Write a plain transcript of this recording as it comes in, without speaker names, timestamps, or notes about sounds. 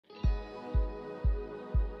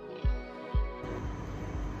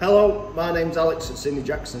Hello, my name's Alex at Cindy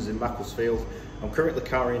Jackson's in Macclesfield. I'm currently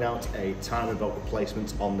carrying out a timing belt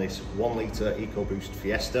replacement on this 1 litre Ecoboost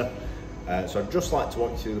Fiesta. So I'd just like to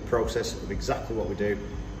walk you through the process of exactly what we do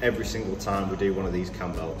every single time we do one of these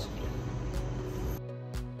cam belts.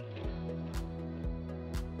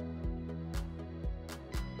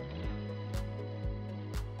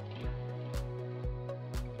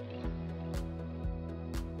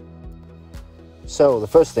 So the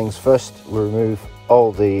first things first, we remove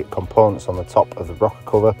all the components on the top of the rocker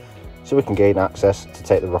cover so we can gain access to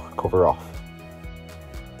take the rocker cover off.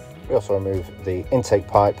 We also remove the intake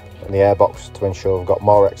pipe and the airbox to ensure we've got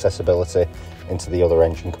more accessibility into the other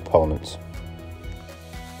engine components.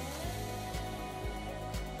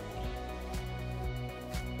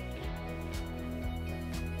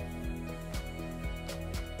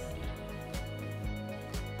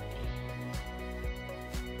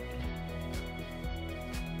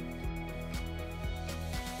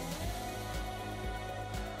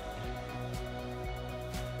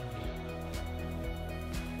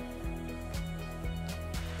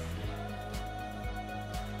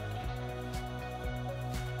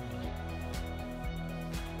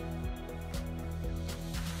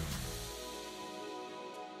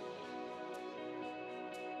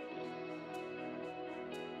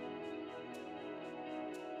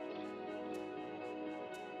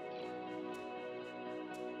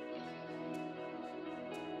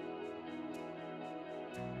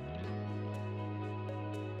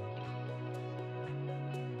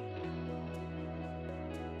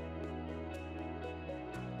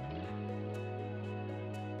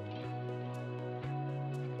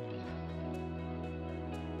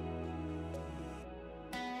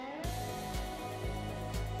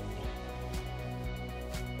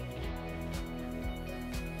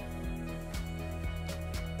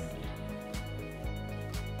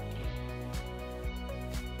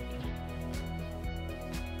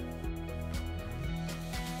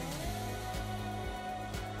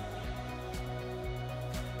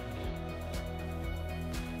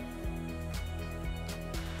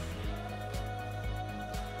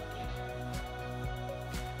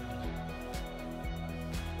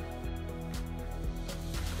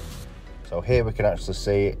 So here we can actually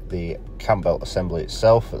see the cam belt assembly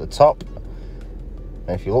itself at the top.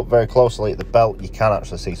 And if you look very closely at the belt, you can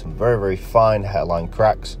actually see some very fine hairline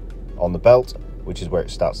cracks on the belt, which is where it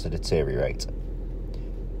starts to deteriorate.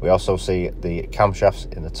 We also see the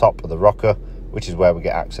camshafts in the top of the rocker, which is where we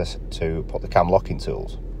get access to put the cam locking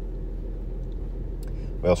tools.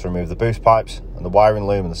 We also remove the boost pipes and the wiring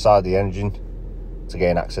loom on the side of the engine to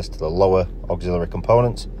gain access to the lower auxiliary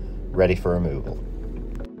components, ready for removal.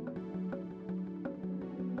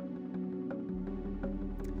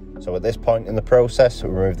 So at this point in the process, we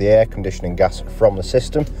remove the air conditioning gas from the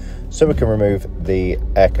system so we can remove the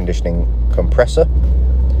air conditioning compressor.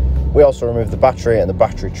 We also remove the battery and the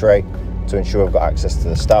battery tray to ensure we've got access to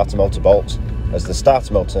the starter motor bolts, as the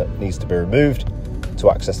starter motor needs to be removed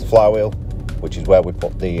to access the flywheel, which is where we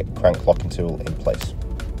put the crank locking tool in place.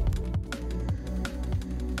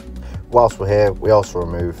 Whilst we're here, we also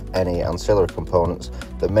remove any ancillary components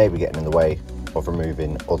that may be getting in the way of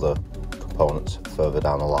removing other components further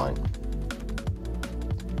down the line.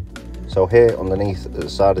 So here underneath at the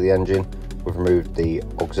side of the engine, we've removed the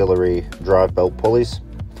auxiliary drive belt pulleys,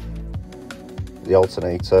 the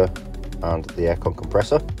alternator and the aircon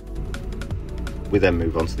compressor. We then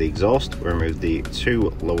move on to the exhaust. We remove the two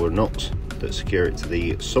lower nuts that secure it to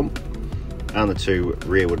the sump and the two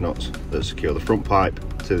rearward nuts that secure the front pipe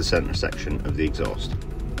to the centre section of the exhaust.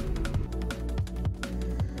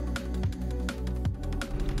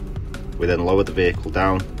 We then lower the vehicle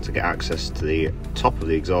down to get access to the top of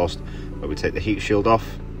the exhaust, where we take the heat shield off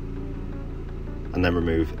and then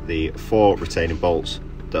remove the 4 retaining bolts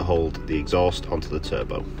that hold the exhaust onto the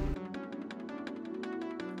turbo.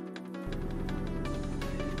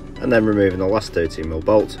 And then removing the last 13mm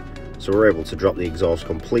bolt, so we're able to drop the exhaust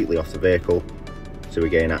completely off the vehicle so we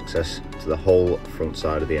gain access to the whole front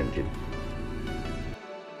side of the engine.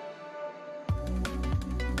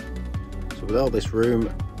 So with all this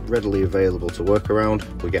room readily available to work around,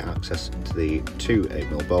 we get access to the 2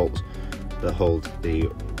 8mm bolts that hold the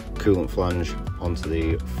coolant flange onto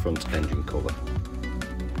the front engine cover.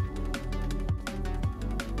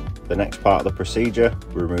 The next part of the procedure,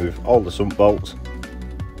 we remove all the sump bolts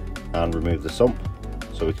and remove the sump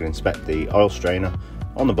so we can inspect the oil strainer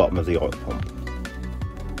on the bottom of the oil pump.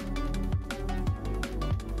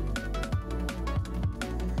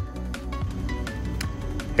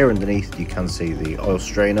 Here underneath you can see the oil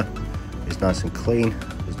strainer is nice and clean,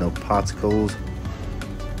 there's no particles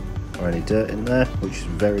or any dirt in there, which is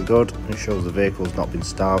very good. It shows the vehicle's not been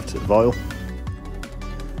starved of oil.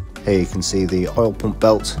 Here you can see the oil pump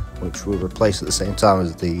belt, which we'll replace at the same time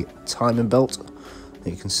as the timing belt that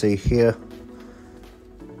you can see here.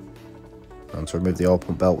 And to remove the oil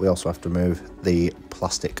pump belt, we also have to remove the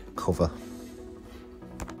plastic cover.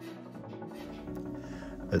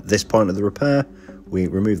 At this point of the repair, we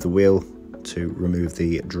remove the wheel to remove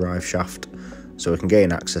the drive shaft, so we can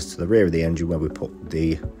gain access to the rear of the engine where we put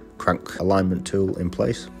the crank alignment tool in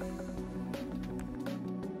place.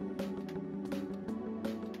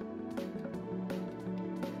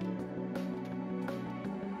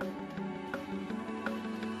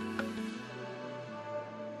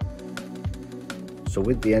 So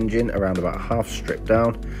with the engine around about half stripped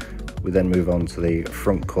down, we then move on to the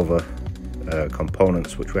front cover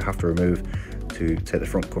components, which we have to remove to take the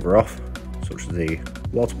front cover off, such as the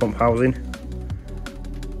water pump housing,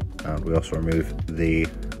 and we also remove the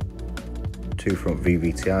two front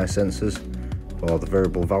VVTi sensors for the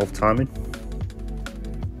variable valve timing.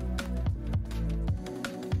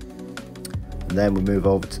 And then we move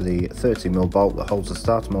over to the 30mm bolt that holds the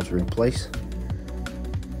starter motor in place.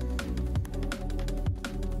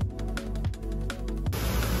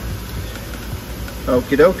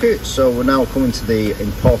 Okie dokie, so we're now coming to the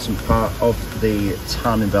important part of the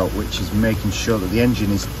timing belt, which is making sure that the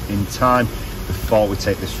engine is in time before we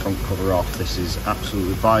take this front cover off. This is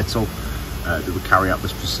absolutely vital that we carry out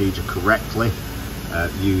this procedure correctly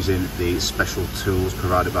using the special tools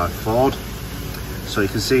provided by Ford. So you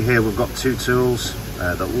can see here we've got two tools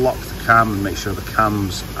that lock the cam and make sure the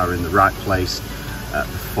cams are in the right place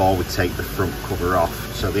before we take the front cover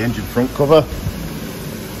off. So the engine front cover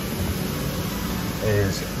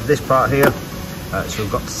is this part here, so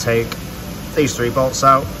we've got to take these three bolts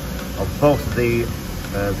out of both of the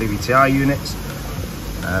VVTi units.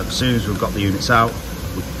 As soon as we've got the units out,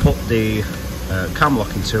 we put the cam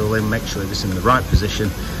locking tool in, make sure that it's in the right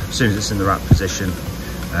position. As soon as it's in the right position,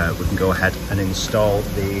 we can go ahead and install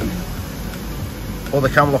the other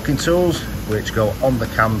cam locking tools, which go on the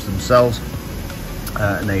cams themselves,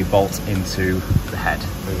 and they bolt into the head.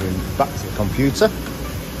 Moving back to the computer.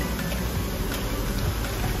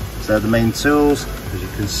 So the main tools, as you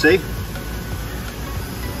can see,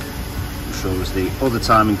 shows the other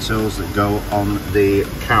timing tools that go on the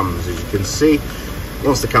cams. As you can see,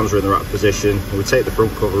 once the cams are in the right position, when we take the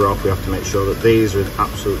front cover off, we have to make sure that these are in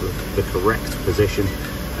absolutely the correct position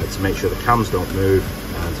to make sure the cams don't move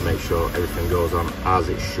and to make sure everything goes on as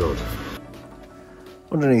it should.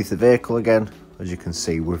 Underneath the vehicle again, as you can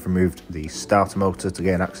see, we've removed the starter motor to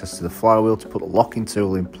gain access to the flywheel to put the locking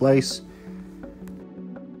tool in place.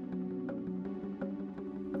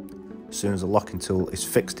 As soon as the locking tool is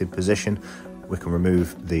fixed in position, we can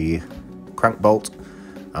remove the crank bolt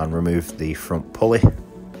and remove the front pulley.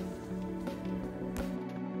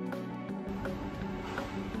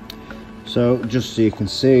 So just so you can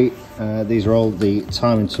see, these are all the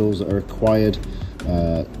timing tools that are required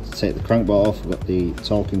to take the crank bolt off. We've got the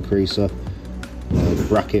torque increaser, the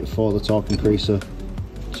bracket for the torque increaser,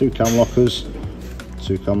 two cam lockers,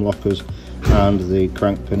 and the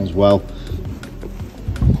crank pin as well.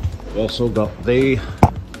 We've also got the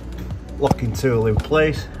locking tool in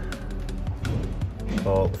place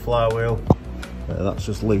for the flywheel. That's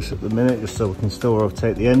just loose at the minute, just so we can still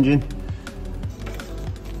rotate the engine.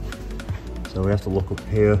 So we have to look up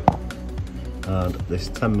here, and this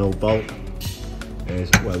 10mm bolt is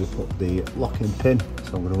where we put the locking pin.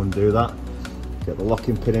 So I'm going to undo that, get the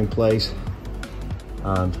locking pin in place,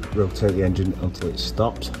 and rotate the engine until it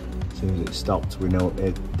stops. As soon as it's stopped, we know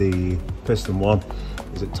the piston one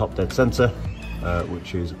is at top dead centre,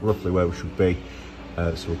 which is roughly where we should be,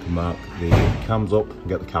 so we can mark the cams up and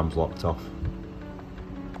get the cams locked off.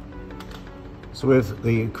 So with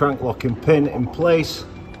the crank locking pin in place,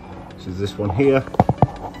 so this one here,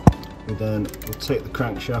 we then will take the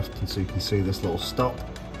crankshaft, and so you can see this little stop,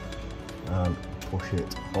 and push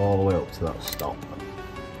it all the way up to that stop.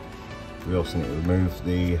 We also need to remove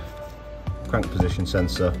the crank position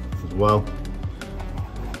sensor as well,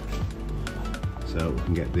 so we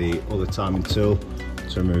can get the other timing tool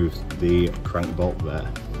to remove the crank bolt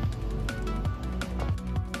there.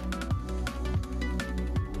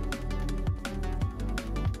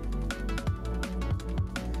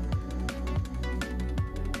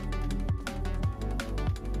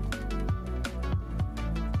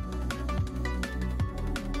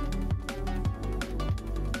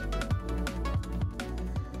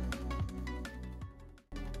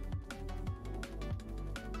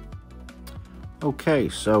 Okay,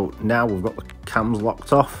 so now we've got the cams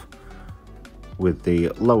locked off with the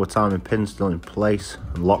lower timing pin still in place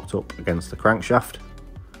and locked up against the crankshaft.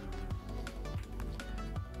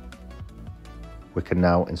 we can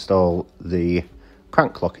now install the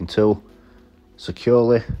crank locking tool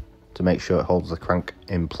securely to make sure it holds the crank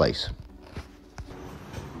in place.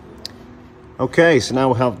 Okay, so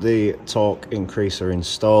now we have the torque increaser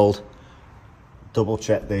installed. Double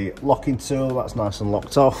check the locking tool, that's nice and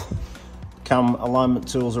locked off. Cam alignment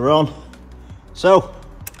tools are on. So,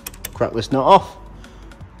 crack this nut off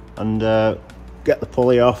and get the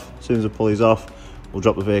pulley off. As soon as the pulley's off, we'll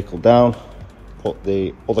drop the vehicle down, put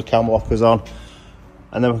the other cam lockers on,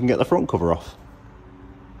 and then we can get the front cover off.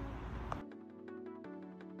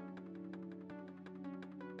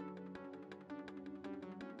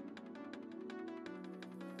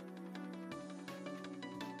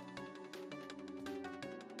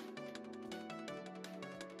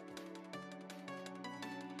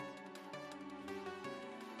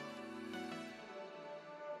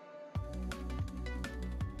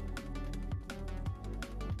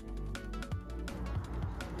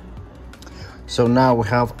 So now we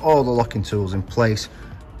have all the locking tools in place,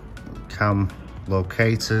 cam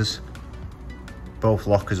locators, both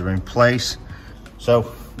lockers are in place.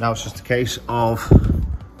 So now it's just a case of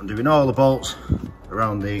undoing all the bolts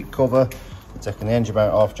around the cover, taking the engine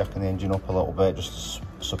mount off, jacking the engine up a little bit just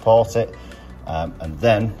to support it, and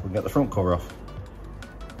then we can get the front cover off.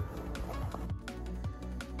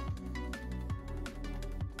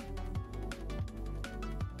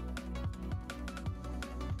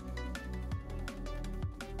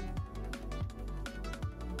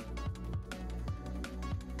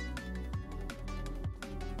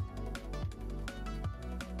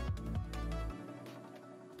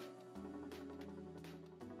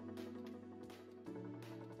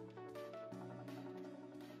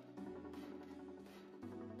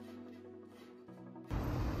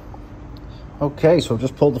 Okay, so I've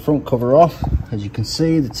just pulled the front cover off. As you can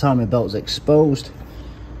see, the timing belt is exposed.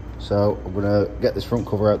 So I'm going to get this front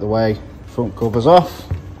cover out of the way. Front cover's off.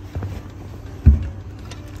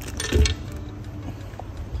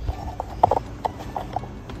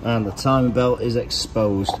 And the timing belt is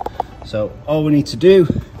exposed. So all we need to do,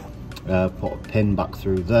 put a pin back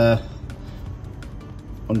through there,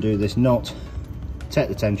 undo this nut, take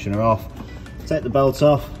the tensioner off, take the belt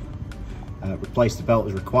off, replace the belt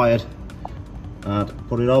as required, and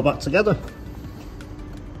put it all back together.